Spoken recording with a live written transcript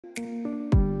We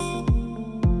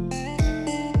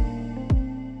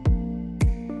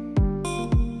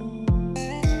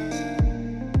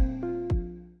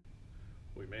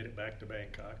made it back to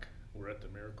Bangkok. We're at the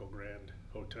Miracle Grand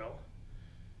Hotel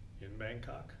in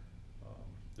Bangkok.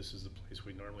 This is the place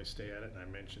we normally stay at it, and I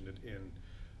mentioned it in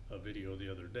a video the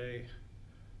other day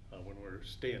when we're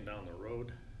staying down the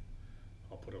road.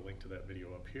 I'll put a link to that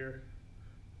video up here.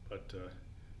 But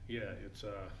yeah, it's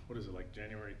what is it, like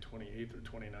January 28th or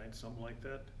 29th, something like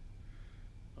that.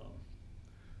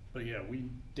 But yeah, we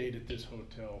stayed at this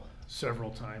hotel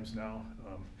several times now.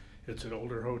 It's an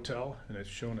older hotel and it's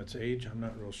shown its age. I'm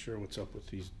not real sure what's up with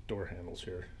these door handles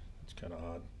here. It's kind of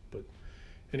odd, but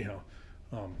anyhow,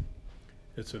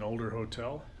 it's an older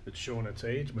hotel. It's showing its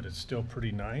age, but it's still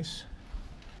pretty nice.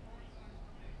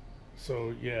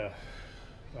 So yeah,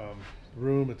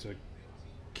 room, it's a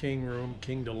king room,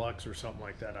 king deluxe or something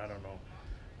like that, I don't know.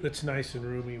 But it's nice and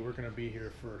roomy. We're gonna be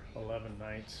here for 11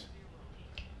 nights.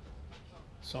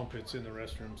 Sompit's in the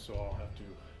restroom, so I'll have to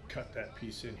cut that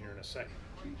piece in here in a second.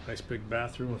 Nice big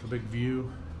bathroom with a big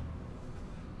view.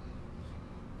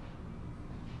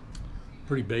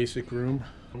 Pretty basic room.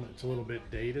 It's a little bit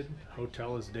dated.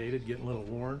 Hotel is dated, getting a little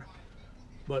worn,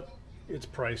 but it's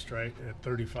priced right at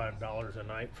 $35 a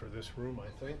night for this room, I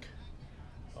think.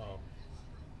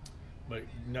 But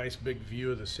nice big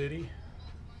view of the city.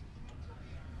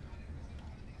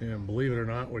 And believe it or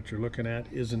not, what you're looking at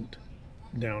isn't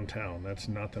downtown. That's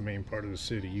not the main part of the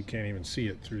city. You can't even see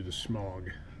it through the smog.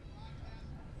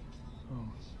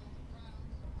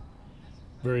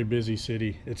 Very busy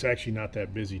city. It's actually not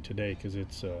that busy today because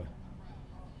it's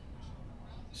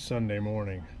Sunday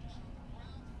morning.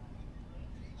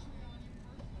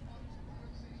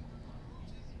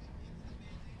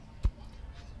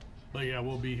 But yeah,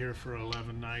 we'll be here for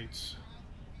 11 nights.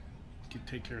 Can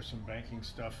take care of some banking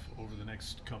stuff over the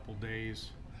next couple days.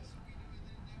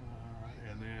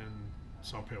 And then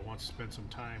Sompit wants to spend some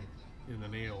time in the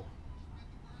nail.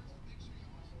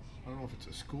 I don't know if it's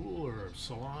a school or a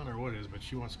salon or what it is, but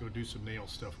she wants to go do some nail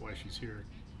stuff while she's here.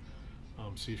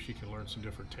 See if she can learn some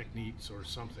different techniques or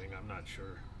something, I'm not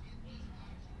sure.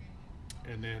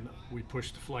 And then we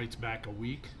pushed the flights back a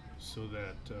week so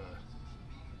that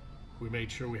we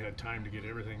made sure we had time to get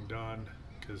everything done,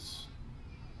 because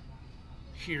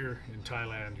here in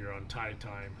Thailand you're on Thai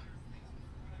time,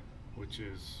 which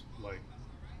is like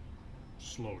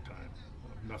slow time.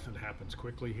 Nothing happens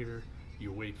quickly here.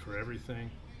 You wait for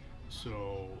everything.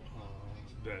 So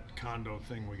that condo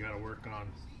thing we got to work on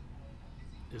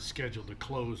is scheduled to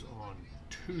close on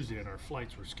Tuesday, and our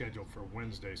flights were scheduled for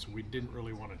Wednesday, so we didn't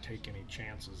really want to take any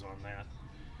chances on that.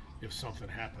 If something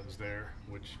happens there,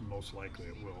 which most likely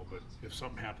it will, but if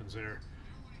something happens there,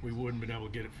 we wouldn't have been able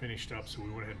to get it finished up, so we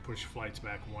went ahead and pushed flights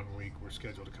back 1 week. We're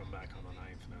scheduled to come back on the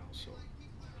 9th now, so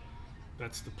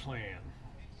that's the plan.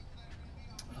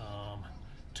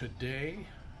 Today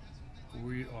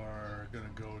we are going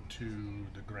to go to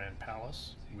the Grand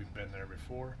Palace. We've been there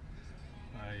before.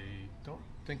 I don't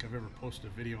think I've ever posted a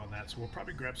video on that, so we'll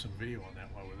probably grab some video on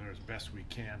that while we're there as best we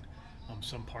can.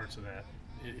 Some parts of that,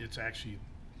 it's actually,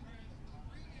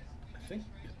 I think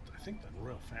the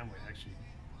royal family actually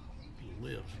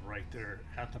lives right there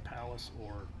at the palace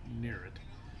or near it.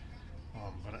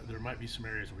 But there might be some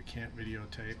areas we can't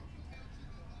videotape.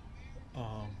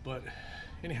 But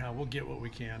anyhow, we'll get what we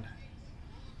can.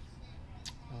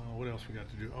 What else we got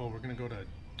to do? Oh, we're gonna go to,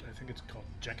 I think it's called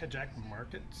Jekka Jack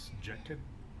Markets, Jetta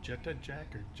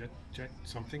Jack or Jet,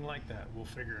 something like that. We'll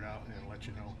figure it out and let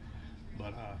you know.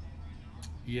 But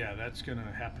yeah, that's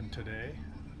gonna happen today.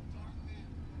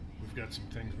 We've got some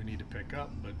things we need to pick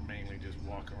up, but mainly just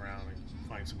walk around and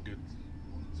find some good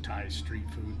Thai street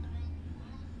food.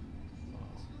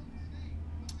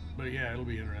 But yeah, it'll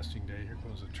be an interesting day. Here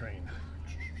goes the train.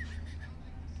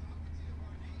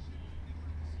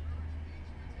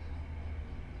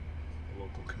 A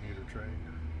local commuter train.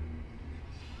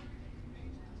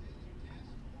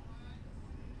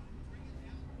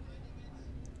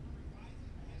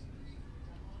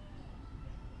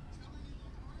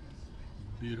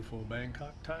 Beautiful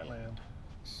Bangkok, Thailand,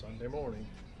 Sunday morning.